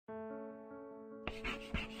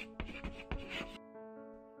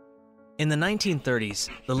In the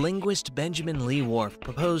 1930s, the linguist Benjamin Lee Whorf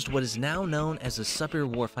proposed what is now known as the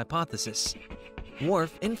Sapir-Whorf hypothesis.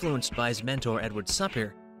 Whorf, influenced by his mentor Edward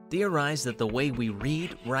Sapir, theorized that the way we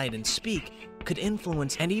read, write, and speak could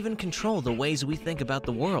influence and even control the ways we think about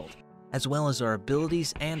the world, as well as our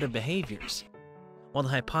abilities and our behaviors. While the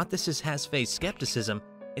hypothesis has faced skepticism,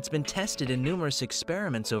 it's been tested in numerous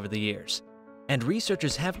experiments over the years, and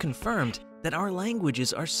researchers have confirmed that our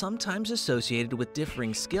languages are sometimes associated with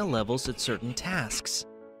differing skill levels at certain tasks.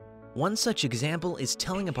 One such example is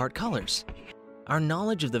telling apart colors. Our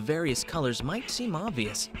knowledge of the various colors might seem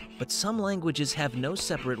obvious, but some languages have no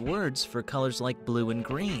separate words for colors like blue and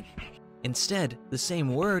green. Instead, the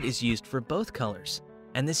same word is used for both colors,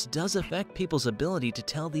 and this does affect people's ability to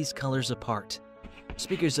tell these colors apart.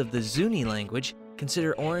 Speakers of the Zuni language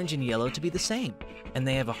consider orange and yellow to be the same, and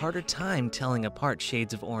they have a harder time telling apart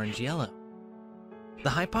shades of orange-yellow. The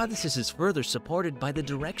hypothesis is further supported by the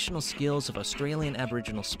directional skills of Australian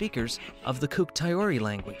Aboriginal speakers of the Cook-Taiori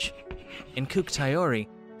language. In Cook-Taiori,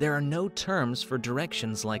 there are no terms for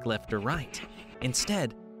directions like left or right.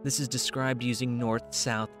 Instead, this is described using north,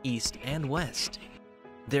 south, east, and west.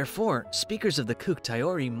 Therefore, speakers of the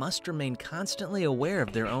Cook-Taiori must remain constantly aware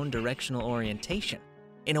of their own directional orientation,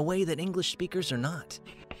 in a way that English speakers are not.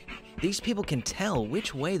 These people can tell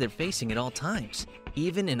which way they're facing at all times,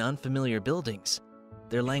 even in unfamiliar buildings.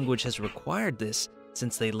 Their language has required this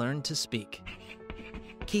since they learned to speak.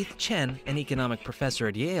 Keith Chen, an economic professor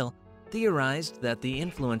at Yale, theorized that the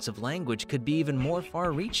influence of language could be even more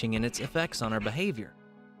far-reaching in its effects on our behavior.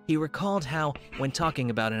 He recalled how, when talking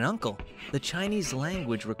about an uncle, the Chinese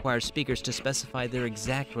language requires speakers to specify their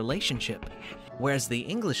exact relationship, whereas the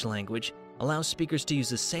English language allows speakers to use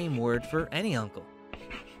the same word for any uncle.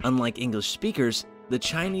 Unlike English speakers, the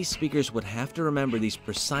Chinese speakers would have to remember these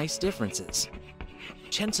precise differences.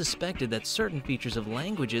 Chen suspected that certain features of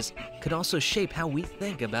languages could also shape how we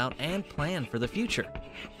think about and plan for the future.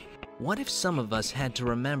 What if some of us had to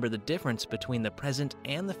remember the difference between the present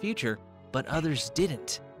and the future, but others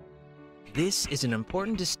didn't? This is an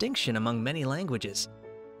important distinction among many languages.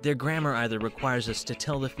 Their grammar either requires us to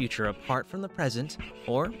tell the future apart from the present,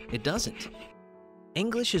 or it doesn't.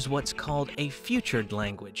 English is what's called a futured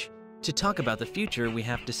language. To talk about the future, we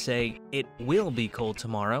have to say, "It will be cold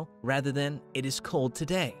tomorrow," rather than, "It is cold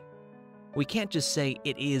today." We can't just say,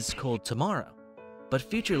 "It is cold tomorrow." But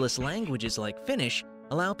futureless languages like Finnish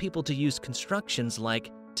allow people to use constructions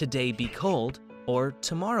like, "Today be cold," or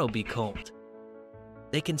 "Tomorrow be cold."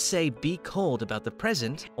 They can say "be cold" about the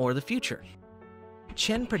present or the future.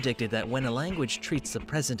 Chen predicted that when a language treats the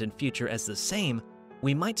present and future as the same,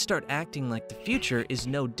 we might start acting like the future is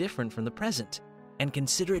no different from the present, and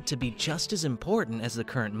consider it to be just as important as the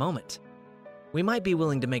current moment. We might be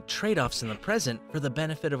willing to make trade-offs in the present for the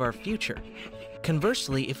benefit of our future.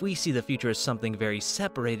 Conversely, if we see the future as something very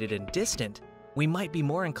separated and distant, we might be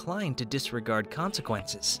more inclined to disregard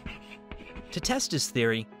consequences. To test his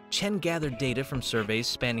theory, Chen gathered data from surveys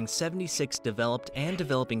spanning 76 developed and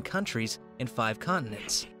developing countries in 5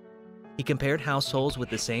 continents. He compared households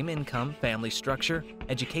with the same income, family structure,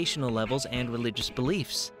 educational levels, and religious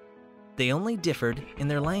beliefs. They only differed in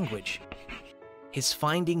their language. His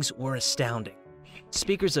findings were astounding.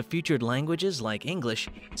 Speakers of futured languages like English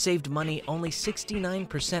saved money only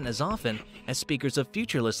 69% as often as speakers of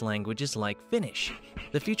futureless languages like Finnish.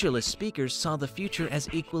 The futureless speakers saw the future as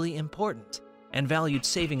equally important and valued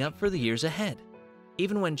saving up for the years ahead.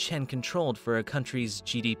 Even when Chen controlled for a country's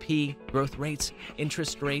GDP, growth rates,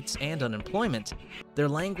 interest rates, and unemployment, their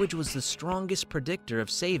language was the strongest predictor of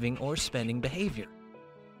saving or spending behavior.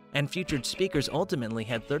 And futured speakers ultimately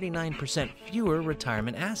had 39% fewer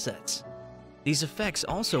retirement assets. These effects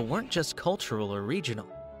also weren't just cultural or regional.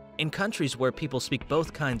 In countries where people speak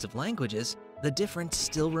both kinds of languages, the difference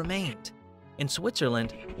still remained. In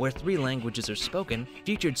Switzerland, where 3 languages are spoken,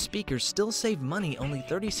 futured speakers still save money only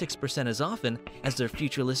 36% as often as their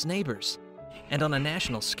futureless neighbors. And on a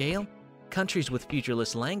national scale, countries with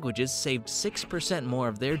futureless languages saved 6% more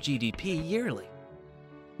of their GDP yearly.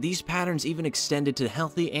 These patterns even extended to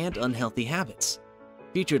healthy and unhealthy habits.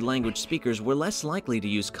 Featured language speakers were less likely to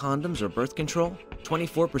use condoms or birth control,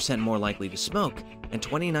 24% more likely to smoke, and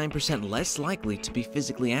 29% less likely to be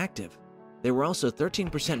physically active. They were also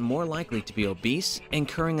 13% more likely to be obese,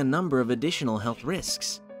 incurring a number of additional health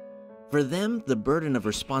risks. For them, the burden of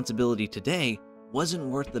responsibility today wasn't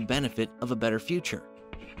worth the benefit of a better future.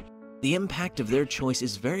 The impact of their choice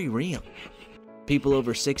is very real. People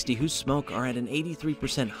over 60 who smoke are at an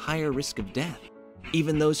 83% higher risk of death.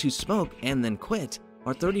 Even those who smoke and then quit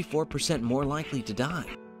are 34% more likely to die.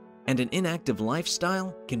 And an inactive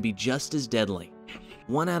lifestyle can be just as deadly.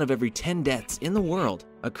 1 out of every 10 deaths in the world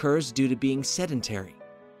occurs due to being sedentary.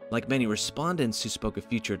 Like many respondents who spoke a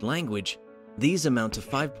featured language, these amount to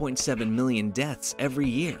 5.7 million deaths every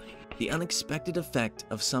year, the unexpected effect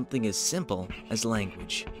of something as simple as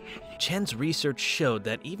language. Chen's research showed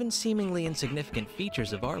that even seemingly insignificant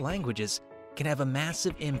features of our languages can have a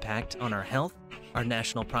massive impact on our health, our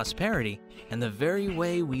national prosperity, and the very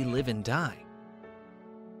way we live and die.